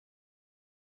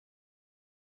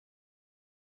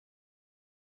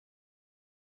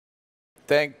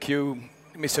Thank you,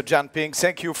 Mr. Jianping.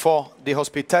 Thank you for the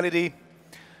hospitality.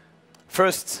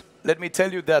 First, let me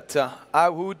tell you that I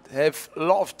would have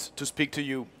loved to speak to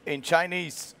you in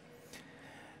Chinese.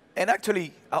 And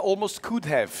actually, I almost could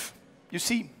have. You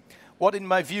see, what in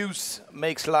my views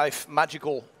makes life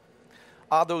magical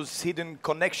are those hidden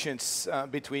connections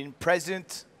between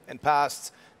present and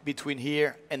past, between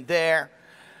here and there,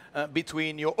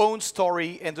 between your own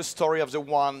story and the story of the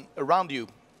one around you.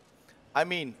 I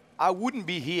mean, I wouldn't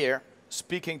be here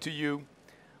speaking to you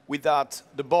without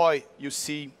the boy you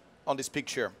see on this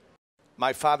picture,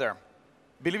 my father.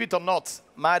 Believe it or not,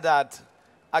 my dad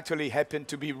actually happened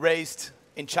to be raised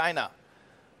in China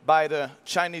by the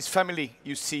Chinese family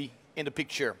you see in the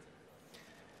picture.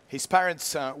 His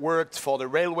parents worked for the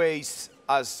railways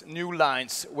as new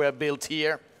lines were built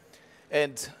here,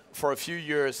 and for a few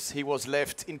years he was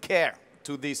left in care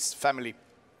to this family.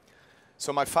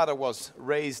 So my father was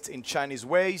raised in Chinese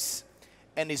ways,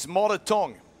 and his mother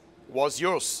tongue was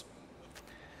yours.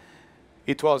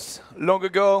 It was long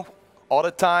ago,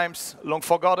 other times, long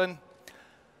forgotten,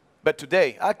 but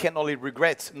today I can only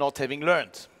regret not having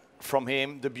learned from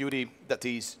him the beauty that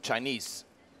is Chinese.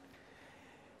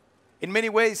 In many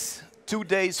ways,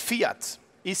 today's Fiat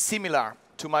is similar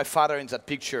to my father in that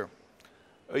picture,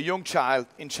 a young child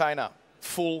in China,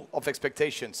 full of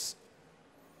expectations.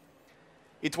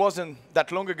 It wasn't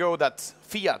that long ago that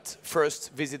Fiat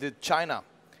first visited China,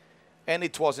 and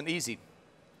it wasn't easy.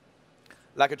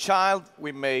 Like a child,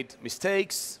 we made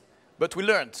mistakes, but we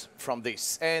learned from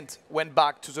this and went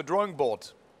back to the drawing board.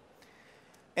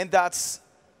 And that's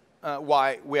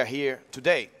why we are here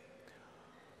today.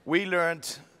 We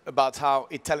learned about how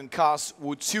Italian cars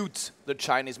would suit the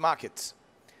Chinese market.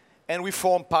 And we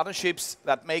formed partnerships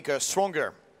that make us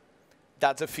stronger.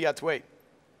 That's the Fiat way.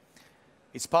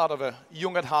 It's part of a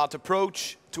young at heart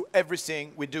approach to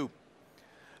everything we do.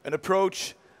 An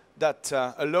approach that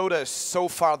allowed us so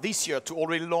far this year to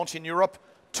already launch in Europe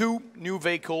 2 new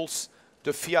vehicles,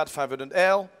 the Fiat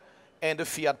 500L and the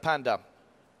Fiat Panda.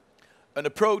 An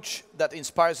approach that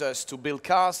inspires us to build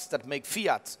cars that make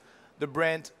Fiat the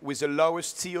brand with the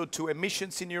lowest CO2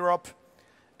 emissions in Europe,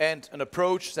 and an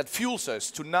approach that fuels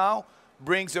us to now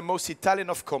bring the most Italian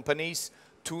of companies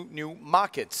to new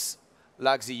markets,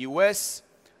 like the US,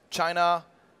 China,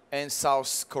 and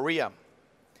South Korea.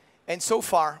 And so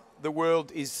far, the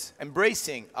world is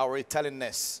embracing our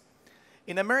Italianness.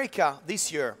 In America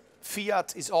this year,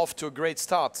 Fiat is off to a great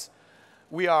start.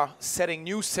 We are setting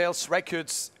new sales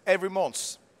records every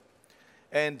month.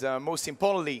 And most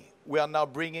importantly, we are now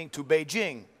bringing to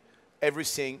Beijing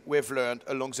everything we've learned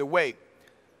along the way.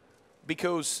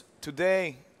 Because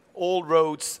today, all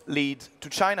roads lead to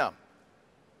China.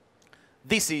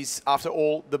 This is, after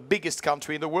all, the biggest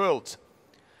country in the world.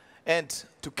 And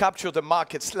to capture the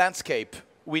market's landscape,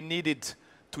 we needed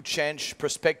to change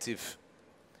perspective.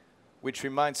 Which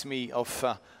reminds me of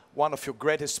one of your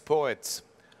greatest poets,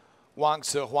 Wang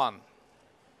Zihuan.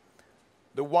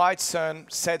 The white sun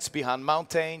sets behind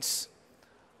mountains,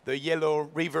 the yellow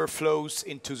river flows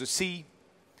into the sea,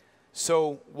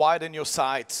 so widen your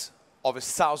sight of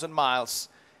 1,000 miles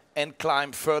and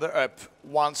climb further up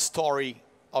one story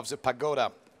of the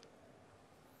pagoda.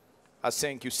 I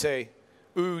think you say,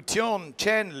 Yu Tian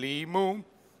Chen Li Mu,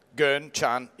 Gen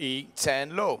Chan Yi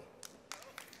Chen Lo.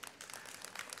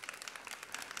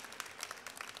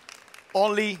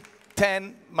 Only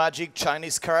 10 magic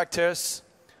Chinese characters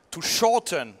to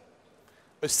shorten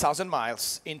 1,000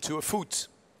 miles into a foot.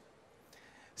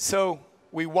 So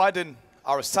we widened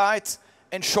our sight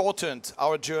and shortened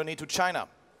our journey to China.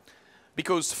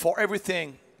 Because for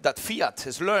everything that Fiat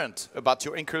has learned about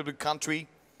your incredible country,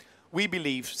 we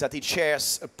believe that it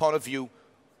shares a point of view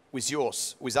with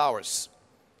yours, with ours.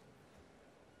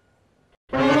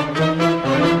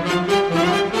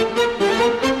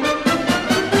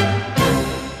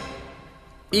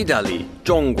意大利、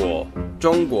中国、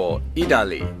中国、意大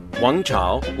利，王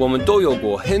朝我们都有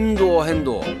过很多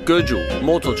各种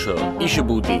摩托车、意式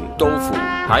布丁、豆腐，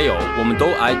还有我们都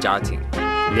爱家庭。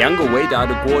2个伟大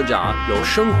的国家有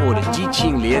生活的激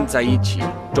情连在一起，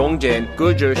中间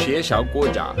隔着些小国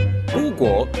家。不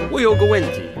过我有个问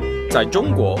题，在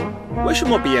中国为什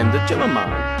么变得这么忙？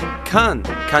看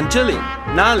这里，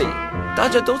那里，大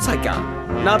家都在干，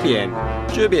那边、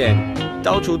这边，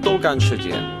到处都赶时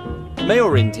间。没有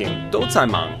人听，都在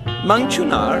忙，忙去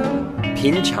哪儿？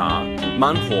品茶、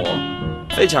慢活，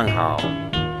非常好。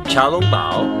小笼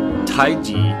包、太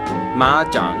极、麻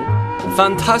将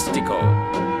 ，fantastico，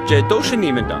 这都是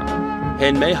你们的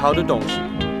很美好的东西。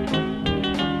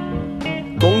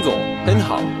工作很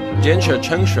好，建设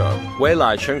城市，未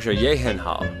来城市也很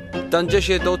好，但这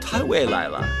些都太未来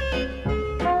了。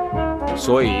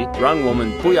所以让我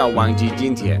们不要忘记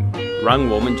今天，让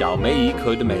我们找每一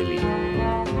刻的美丽。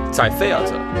在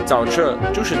Fiat 造车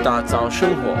就是打造生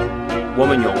活，我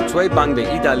们用最棒的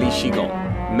意大利习惯，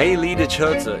美丽的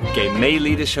车子给美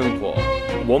丽的生活。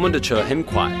我们的车很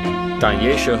快，但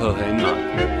也适合很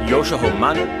慢，有时候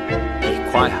慢比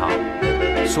快好。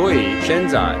所以现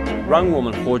在让我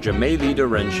们活着美丽的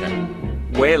人生，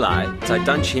未来在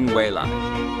当前未来。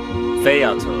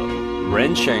Fiat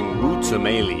人生如此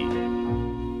美丽。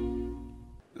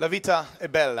La vita è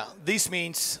bella. This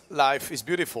means life is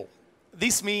beautiful.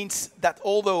 This means that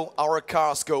although our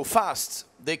cars go fast,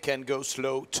 they can go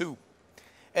slow too.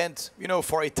 And, you know,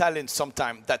 for Italians,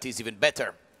 sometimes that is even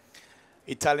better.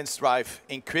 Italians drive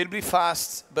incredibly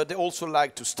fast, but they also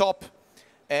like to stop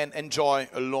and enjoy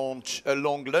a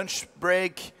long lunch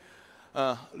break,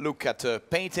 look at a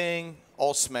painting,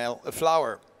 or smell a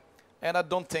flower. And I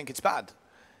don't think it's bad.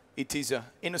 It is an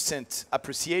innocent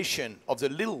appreciation of the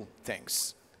little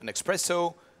things. An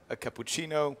espresso, a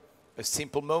cappuccino, a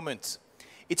simple moment.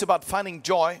 It's about finding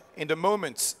joy in the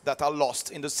moments that are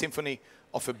lost in the symphony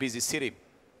of a busy city.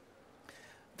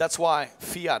 That's why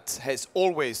Fiat has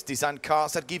always designed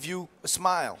cars that give you a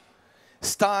smile,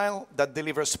 style that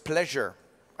delivers pleasure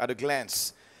at a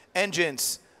glance,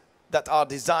 engines that are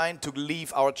designed to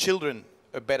leave our children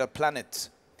a better planet,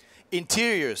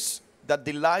 interiors that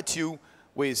delight you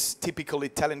with typical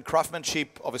Italian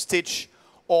craftsmanship of a stitch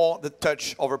or the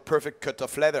touch of a perfect cut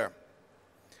of leather.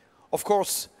 Of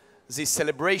course, this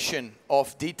celebration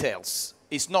of details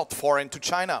is not foreign to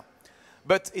China,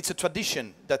 but it's a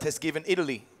tradition that has given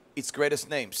Italy its greatest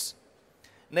names.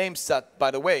 Names that, by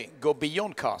the way, go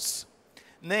beyond cars.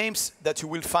 Names that you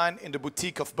will find in the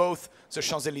boutique of both the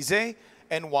Champs-Élysées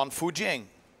and one Beijing.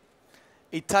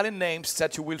 Italian names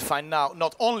that you will find now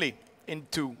not only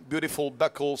into beautiful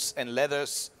buckles and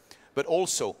leathers, but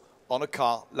also on a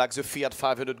car like the Fiat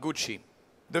 500 Gucci.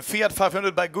 The Fiat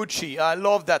 500 by Gucci, I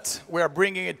love that we are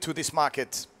bringing it to this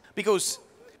market because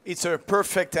it's a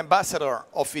perfect ambassador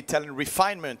of Italian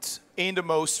refinement in the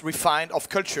most refined of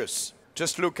cultures.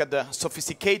 Just look at the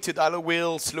sophisticated alloy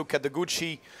wheels, look at the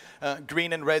Gucci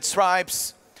green and red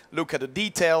stripes, look at the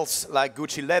details like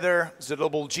Gucci leather, the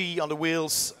double G on the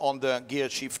wheels, on the gear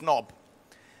shift knob.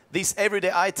 These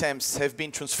everyday items have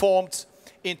been transformed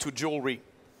into jewelry.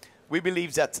 We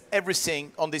believe that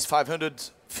everything on this 500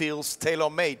 feels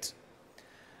tailor-made.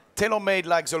 Tailor-made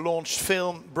like the launch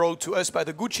film brought to us by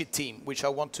the Gucci team, which I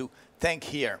want to thank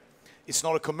here. It's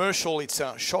not a commercial, it's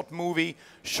a short movie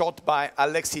shot by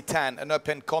Alexi Tan, an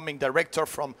up-and-coming director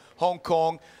from Hong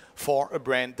Kong for a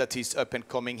brand that is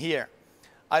up-and-coming here.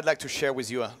 I'd like to share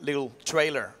with you a little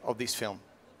trailer of this film.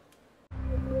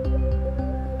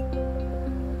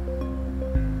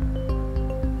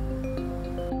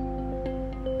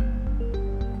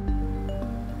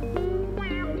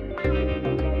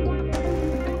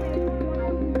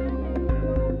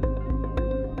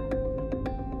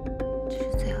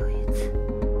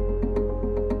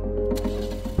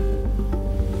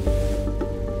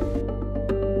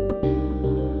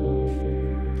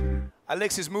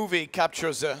 Alexi's movie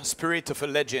captures the spirit of a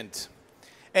legend.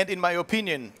 And in my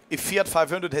opinion, if Fiat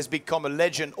 500 has become a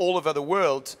legend all over the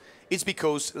world, it's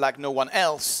because, like no one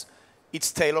else,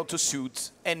 it's tailored to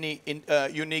suit any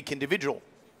unique individual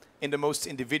in the most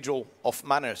individual of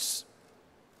manners.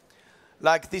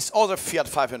 Like this other Fiat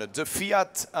 500, the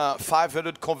Fiat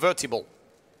 500 convertible.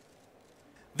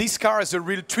 This car is a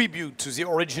real tribute to the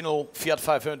original Fiat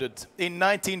 500. In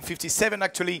 1957,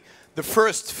 actually, the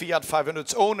first Fiat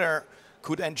 500's owner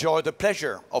could enjoy the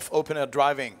pleasure of open-air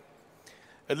driving.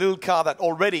 A little car that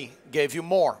already gave you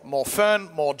more fun,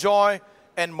 more joy,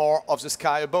 and more of the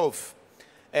sky above.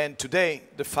 And today,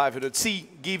 the 500C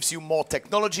gives you more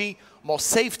technology, more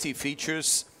safety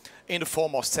features in the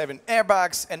form of 7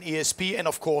 airbags and ESP, and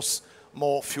of course,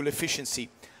 more fuel efficiency.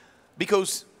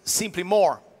 Because simply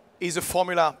more is a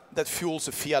formula that fuels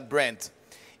the Fiat brand.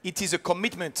 It is a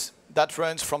commitment that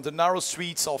runs from the narrow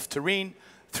streets of Turin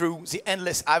through the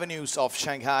endless avenues of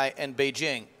Shanghai and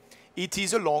Beijing. It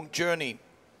is a long journey,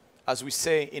 as we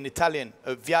say in Italian,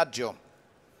 a viaggio.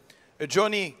 A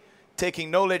journey taking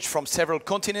knowledge from several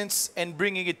continents and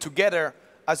bringing it together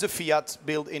as a Fiat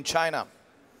built in China.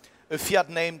 A Fiat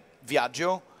named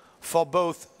Viaggio for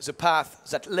both the path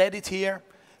that led it here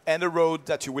and the road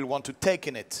that you will want to take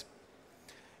in it.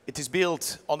 It is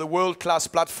built on the world-class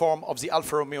platform of the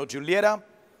Alfa Romeo Giulietta,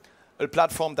 a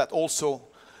platform that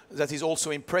is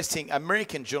also impressing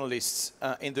American journalists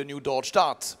in the new Dodge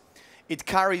Dart. It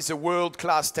carries the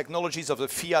world-class technologies of the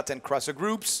Fiat and Chrysler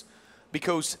groups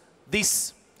because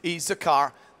this is a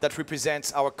car that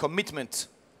represents our commitment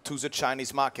to the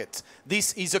Chinese market.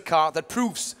 This is a car that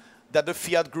proves that the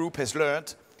Fiat Group has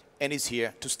learned and is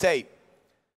here to stay.